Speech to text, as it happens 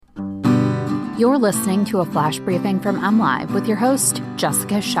You're listening to a flash briefing from MLive with your host,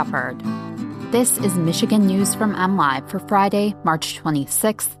 Jessica Shepard. This is Michigan News from MLive for Friday, March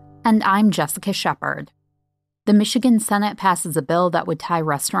 26th, and I'm Jessica Shepard. The Michigan Senate passes a bill that would tie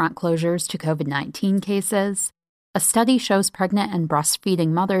restaurant closures to COVID-19 cases. A study shows pregnant and breastfeeding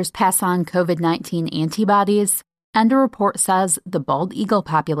mothers pass on COVID-19 antibodies, and a report says the bald eagle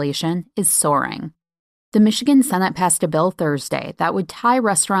population is soaring. The Michigan Senate passed a bill Thursday that would tie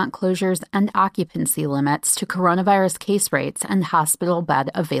restaurant closures and occupancy limits to coronavirus case rates and hospital bed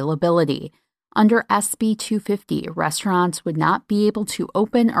availability. Under SB 250, restaurants would not be able to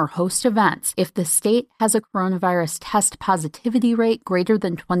open or host events if the state has a coronavirus test positivity rate greater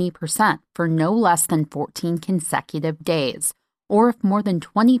than 20% for no less than 14 consecutive days, or if more than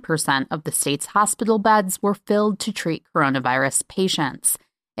 20% of the state's hospital beds were filled to treat coronavirus patients.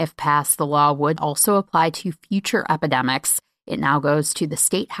 If passed, the law would also apply to future epidemics. It now goes to the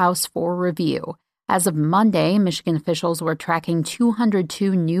State House for review. As of Monday, Michigan officials were tracking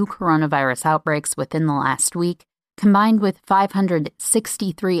 202 new coronavirus outbreaks within the last week, combined with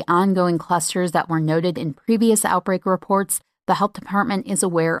 563 ongoing clusters that were noted in previous outbreak reports. The health department is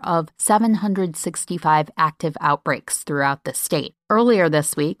aware of 765 active outbreaks throughout the state. Earlier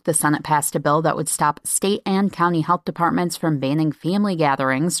this week, the Senate passed a bill that would stop state and county health departments from banning family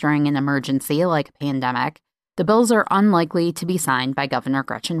gatherings during an emergency like a pandemic. The bills are unlikely to be signed by Governor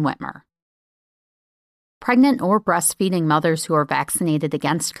Gretchen Whitmer. Pregnant or breastfeeding mothers who are vaccinated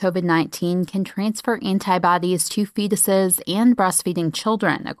against COVID-19 can transfer antibodies to fetuses and breastfeeding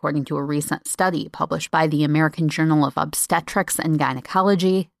children, according to a recent study published by the American Journal of Obstetrics and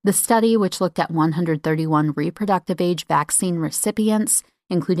Gynecology. The study, which looked at 131 reproductive age vaccine recipients,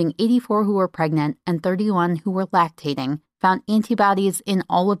 including 84 who were pregnant and 31 who were lactating, found antibodies in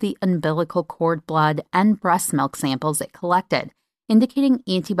all of the umbilical cord blood and breast milk samples it collected, indicating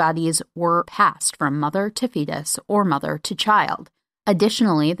antibodies were passed from mother to fetus or mother to child.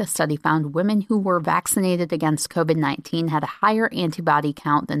 Additionally, the study found women who were vaccinated against COVID-19 had a higher antibody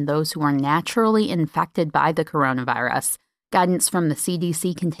count than those who were naturally infected by the coronavirus. Guidance from the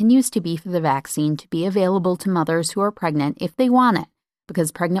CDC continues to be for the vaccine to be available to mothers who are pregnant if they want it,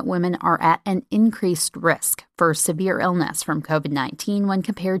 because pregnant women are at an increased risk for severe illness from COVID-19 when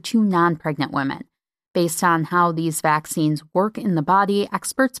compared to non-pregnant women. Based on how these vaccines work in the body,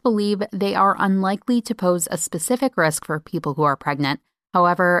 experts believe they are unlikely to pose a specific risk for people who are pregnant.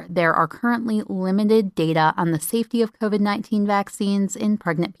 However, there are currently limited data on the safety of COVID-19 vaccines in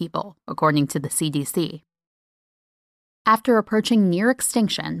pregnant people, according to the CDC. After approaching near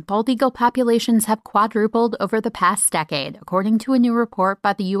extinction, bald eagle populations have quadrupled over the past decade, according to a new report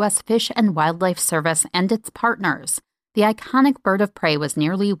by the U.S. Fish and Wildlife Service and its partners. The iconic bird of prey was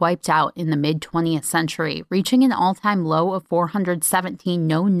nearly wiped out in the mid-20th century, reaching an all-time low of 417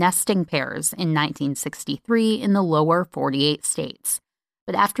 known nesting pairs in 1963 in the lower 48 states.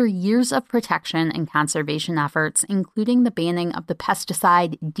 But after years of protection and conservation efforts, including the banning of the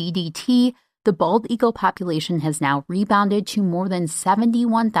pesticide DDT, the bald eagle population has now rebounded to more than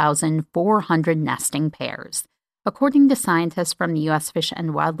 71,400 nesting pairs. According to scientists from the U.S. Fish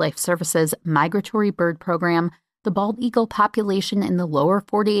and Wildlife Service's Migratory Bird Program, the bald eagle population in the lower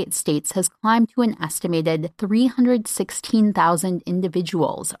 48 states has climbed to an estimated 316,000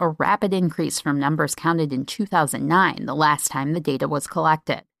 individuals, a rapid increase from numbers counted in 2009, the last time the data was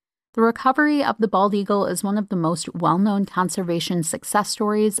collected. The recovery of the bald eagle is one of the most well-known conservation success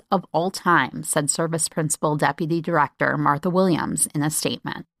stories of all time, said Service Principal Deputy Director Martha Williams in a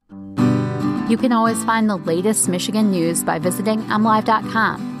statement. You can always find the latest Michigan news by visiting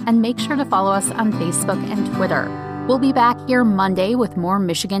mlive.com, and make sure to follow us on Facebook and Twitter. We'll be back here Monday with more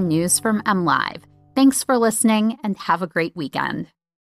Michigan news from MLive. Thanks for listening, and have a great weekend.